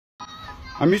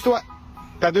Amuse-toi.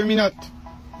 T'as 2 minutes.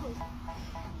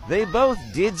 They both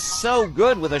did so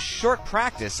good with a short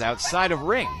practice outside of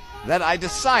ring that I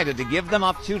decided to give them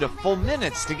up to full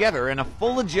minutes together in a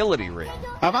full agility ring.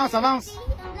 Avance, avance.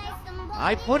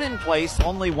 I put in place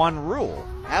only one rule.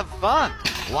 Have fun.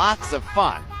 Lots of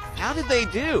fun. How did they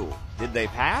do? Did they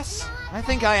pass? I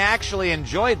think I actually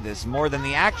enjoyed this more than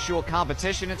the actual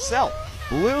competition itself.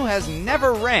 Blue has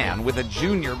never ran with a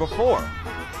junior before.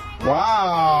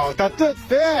 Wow, t'as tout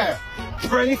fait. Tu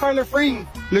peux aller faire le frame.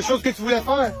 Les choses que tu voulais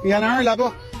faire. Il y en a un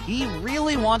là-bas. He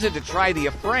really wanted to try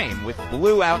the frame with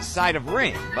Blue outside of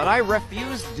ring, but I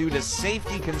refused due to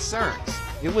safety concerns.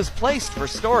 It was placed for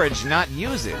storage, not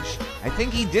usage. I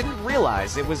think he didn't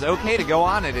realize it was okay to go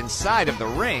on it inside of the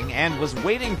ring and was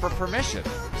waiting for permission.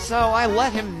 So I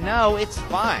let him know it's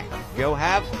fine. Go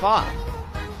have fun.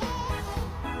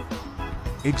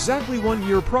 Exactly 1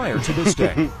 year prior to this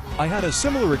day, I had a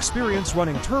similar experience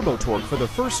running Turbo Torque for the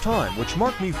first time, which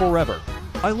marked me forever.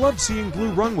 I loved seeing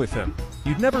Blue run with him.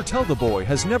 You'd never tell the boy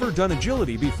has never done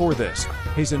agility before this.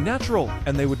 He's a natural,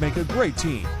 and they would make a great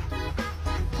team.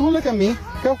 Oh, look at me.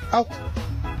 Go, out.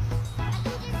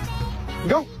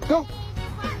 Go, go.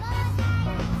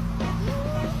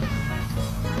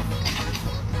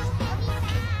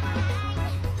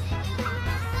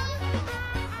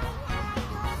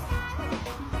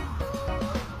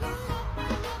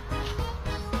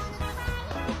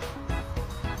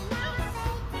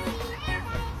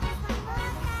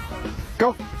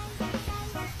 Go.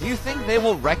 Do you think they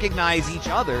will recognize each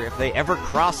other if they ever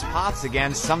cross pots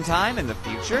again sometime in the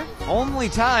future? Only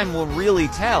time will really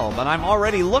tell, but I'm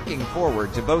already looking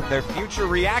forward to both their future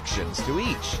reactions to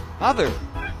each other.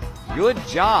 Good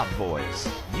job, boys.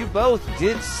 You both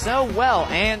did so well,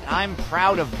 and I'm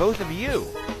proud of both of you.